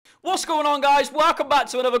What's going on, guys? Welcome back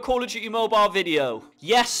to another Call of Duty Mobile video.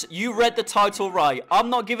 Yes, you read the title right.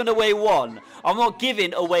 I'm not giving away one. I'm not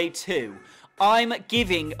giving away two. I'm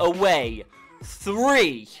giving away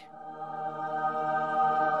three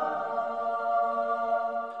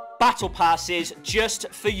battle passes just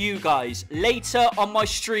for you guys. Later on my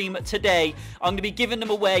stream today, I'm going to be giving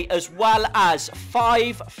them away, as well as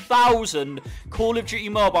 5,000 Call of Duty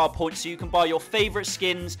Mobile points so you can buy your favorite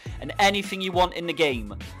skins and anything you want in the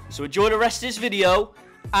game. So enjoy the rest of this video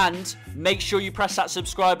and make sure you press that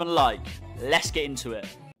subscribe and like. Let's get into it.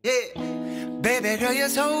 Yeah. Baby girl, you're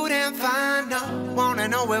so damn fine, though. Wanna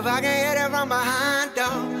know if I can hit it from behind,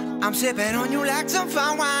 though. I'm sipping on you like some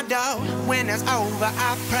fine wine, though. When it's over,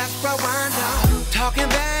 I press rewind, though. Talking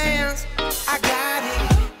bands, I got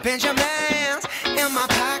it. Benjamins in my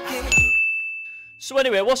pocket. So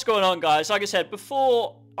anyway, what's going on, guys? Like I said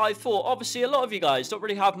before, I thought obviously a lot of you guys don't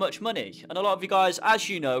really have much money, and a lot of you guys, as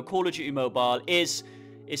you know, Call of Duty Mobile is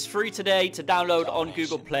free today to download on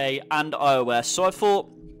Google Play and iOS. So I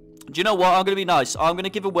thought, do you know what? I'm going to be nice. I'm going to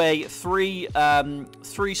give away three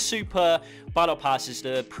super battle passes,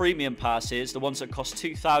 the premium passes, the ones that cost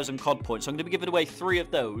 2,000 COD points. So I'm going to be giving away three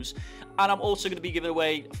of those, and I'm also going to be giving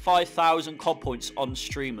away 5,000 COD points on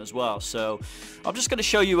stream as well. So I'm just going to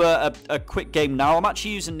show you a quick game now. I'm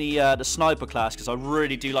actually using the sniper class because I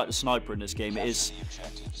really do like the sniper in this game. It is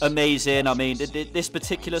amazing. I mean, this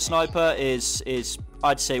particular sniper is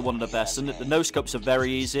I'd say one of the best, and the no scopes are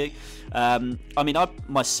very easy. I mean, I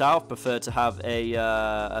myself prefer to have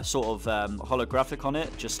a sort of holographic on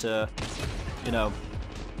it, just to, you know,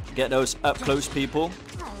 get those up close people.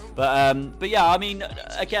 But yeah, I mean,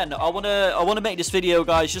 again, I wanna make this video,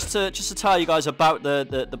 guys, just to tell you guys about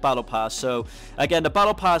the battle pass. So again, the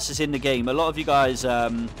battle pass is in the game. A lot of you guys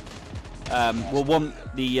will want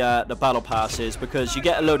the battle passes because you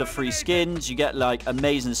get a load of free skins, you get like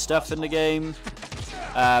amazing stuff in the game.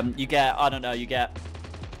 You get, I don't know, you get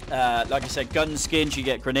like I said, gun skins, you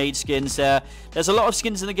get grenade skins there. There's a lot of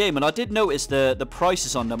skins in the game, and I did notice the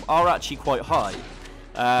prices on them are actually quite high.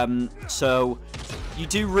 So you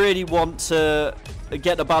do really want to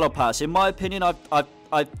get the battle pass. In my opinion, I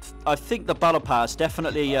think the battle pass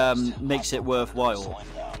definitely makes it worthwhile.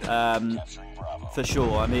 For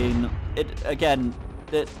sure. I mean,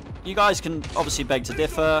 you guys can obviously beg to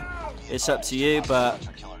differ. It's up to you, but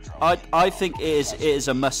I think it is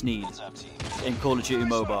a must-need in Call of Duty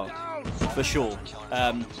Mobile, for sure.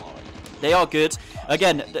 They are good.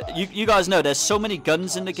 Again, you guys know there's so many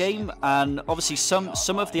guns in the game, and obviously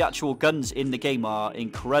some of the actual guns in the game are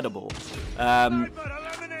incredible.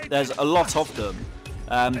 There's a lot of them.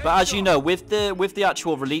 But as you know, with the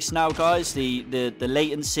actual release now, guys, the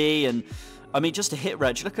latency and, I mean, just a hit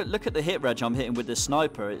reg. Look at the hit reg I'm hitting with this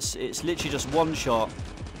sniper. It's literally just one shot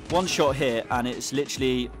hit, and it's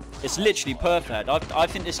literally perfect. I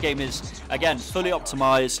think this game is, again, fully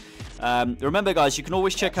optimized. Remember, guys, you can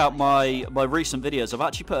always check out my recent videos. I've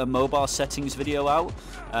actually put a mobile settings video out,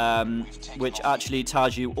 which actually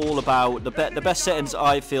tells you all about the best settings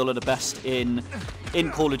I feel are the best in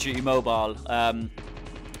Call of Duty Mobile.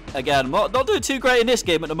 Again, I'm not doing too great in this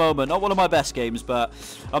game at the moment. Not one of my best games, but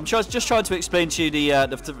I'm just trying to explain to you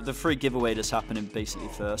the free giveaway that's happening basically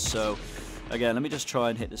first. So, again, let me just try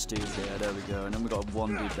and hit this dude here. There we go. And then we got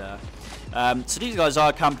one dude there. So these guys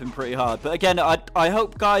are camping pretty hard. But again, I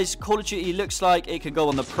hope, guys, Call of Duty looks like it can go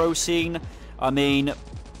on the pro scene. I mean,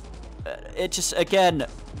 it just, again,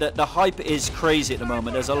 the hype is crazy at the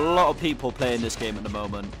moment. There's a lot of people playing this game at the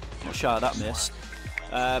moment. Oh, shit, that missed.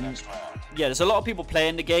 Yeah, there's a lot of people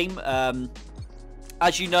playing the game.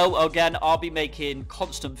 As you know, again, I'll be making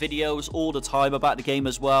constant videos all the time about the game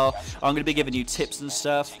as well. I'm going to be giving you tips and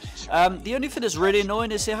stuff. The only thing that's really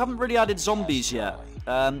annoying is they haven't really added zombies yet.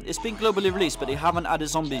 It's been globally released, but they haven't added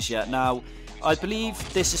zombies yet. Now, I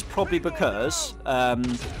believe this is probably because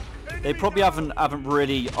they probably haven't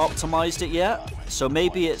really optimized it yet. So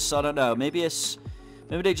maybe it's, I don't know, maybe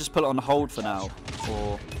they just put it on hold for now,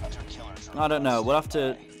 or I don't know. We'll have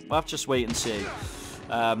to just wait and see.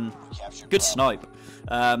 Good snipe.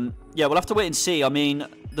 Yeah, we'll have to wait and see. I mean,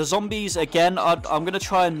 the zombies, again, I'm going to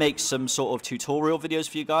try and make some sort of tutorial videos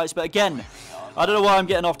for you guys. But again, I don't know why I'm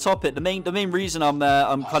getting off topic. The main reason I'm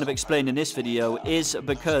kind of explaining this video is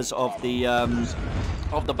because of the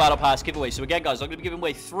battle pass giveaway. So again, guys, I'm going to be giving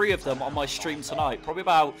away three of them on my stream tonight, probably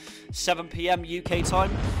about 7 PM UK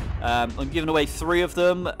time. I'm giving away three of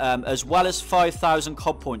them, as well as 5,000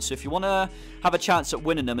 COD points. So if you want to have a chance at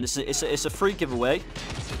winning them, and it's a free giveaway,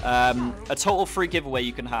 a total free giveaway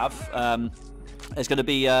you can have. There's going to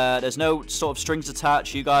be there's no sort of strings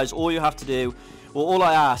attached. You guys, all you have to do Well, all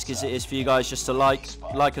I ask is for you guys just to like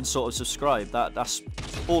and sort of subscribe. That's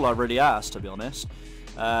all I really ask, to be honest.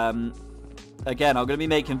 Again, I'm going to be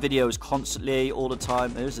making videos constantly, all the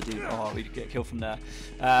time. There's a dude. Oh, we get killed from there.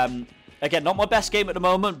 Again, not my best game at the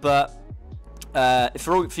moment, but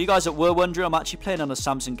for you guys that were wondering, I'm actually playing on a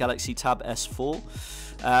Samsung Galaxy Tab S4.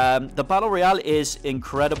 The Battle Royale is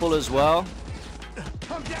incredible as well.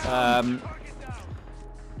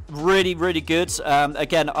 Really, really good.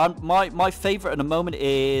 Again, my favourite at the moment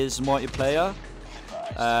is multiplayer.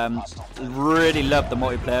 Really love the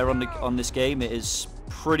multiplayer on this game. It is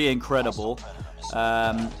pretty incredible.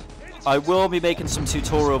 I will be making some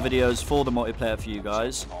tutorial videos for the multiplayer for you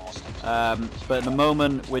guys, but at the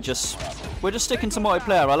moment we're just sticking to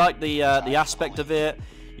multiplayer. I like the aspect of it.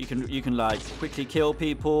 You can like quickly kill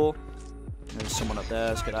people. There's someone up there.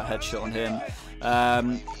 Let's get that headshot on him.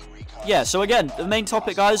 Yeah. So again, the main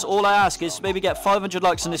topic, guys. All I ask is maybe get 500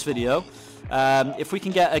 likes on this video. If we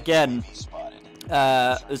can get, again,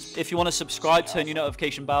 if you want to subscribe, turn your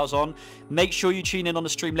notification bells on. Make sure you tune in on the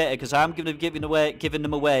stream later, because I am going to be giving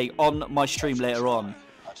them away on my stream later on.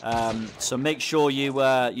 So make sure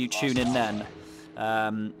you tune in then.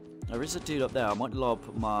 There is a dude up there. I might lob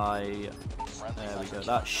my. There we go.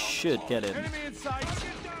 That should get him.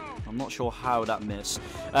 I'm not sure how that missed.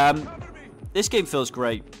 This game feels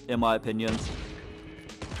great, in my opinion.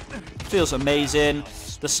 Feels amazing.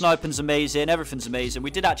 The sniping's amazing. Everything's amazing.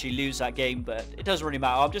 We did actually lose that game, but it doesn't really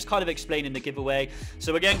matter. I'm just kind of explaining the giveaway.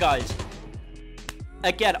 So again, guys,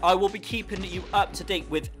 I will be keeping you up to date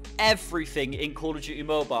with everything in Call of Duty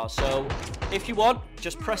Mobile. So if you want,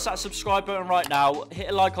 just press that subscribe button right now, hit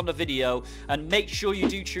a like on the video, and make sure you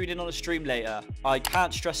do tune in on the stream later. I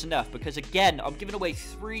can't stress enough, because again, I'm giving away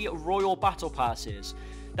 3 Royal Battle Passes.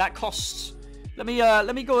 That costs... Let me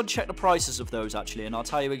go and check the prices of those, actually, and I'll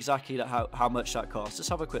tell you exactly how much that costs. Let's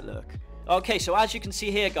have a quick look. Okay, so as you can see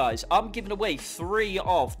here, guys, I'm giving away 3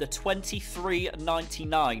 of the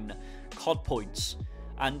 23.99 COD points.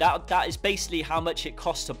 And that is basically how much it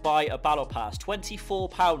costs to buy a Battle Pass.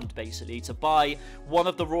 £24, basically, to buy one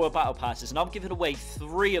of the Royal Battle Passes. And I'm giving away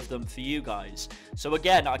 3 of them for you guys. So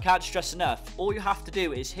again, I can't stress enough. All you have to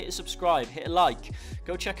do is hit a subscribe, hit a like.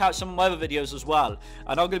 Go check out some of my other videos as well.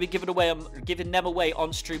 And I'm going to be giving them away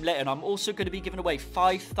on stream later. And I'm also going to be giving away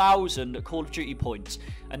 5,000 Call of Duty points.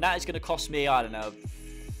 And that is going to cost me, I don't know,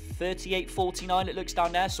 $38.49 it looks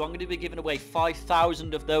down there. So I'm going to be giving away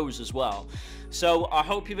 5,000 of those as well. So I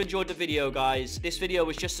hope you've enjoyed the video, guys. This video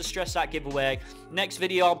was just to stress that giveaway. Next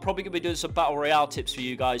video, I'm probably going to be doing some Battle Royale tips for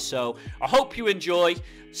you guys. So I hope you enjoy.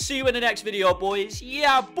 See you in the next video, boys.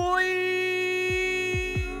 Yeah, boy!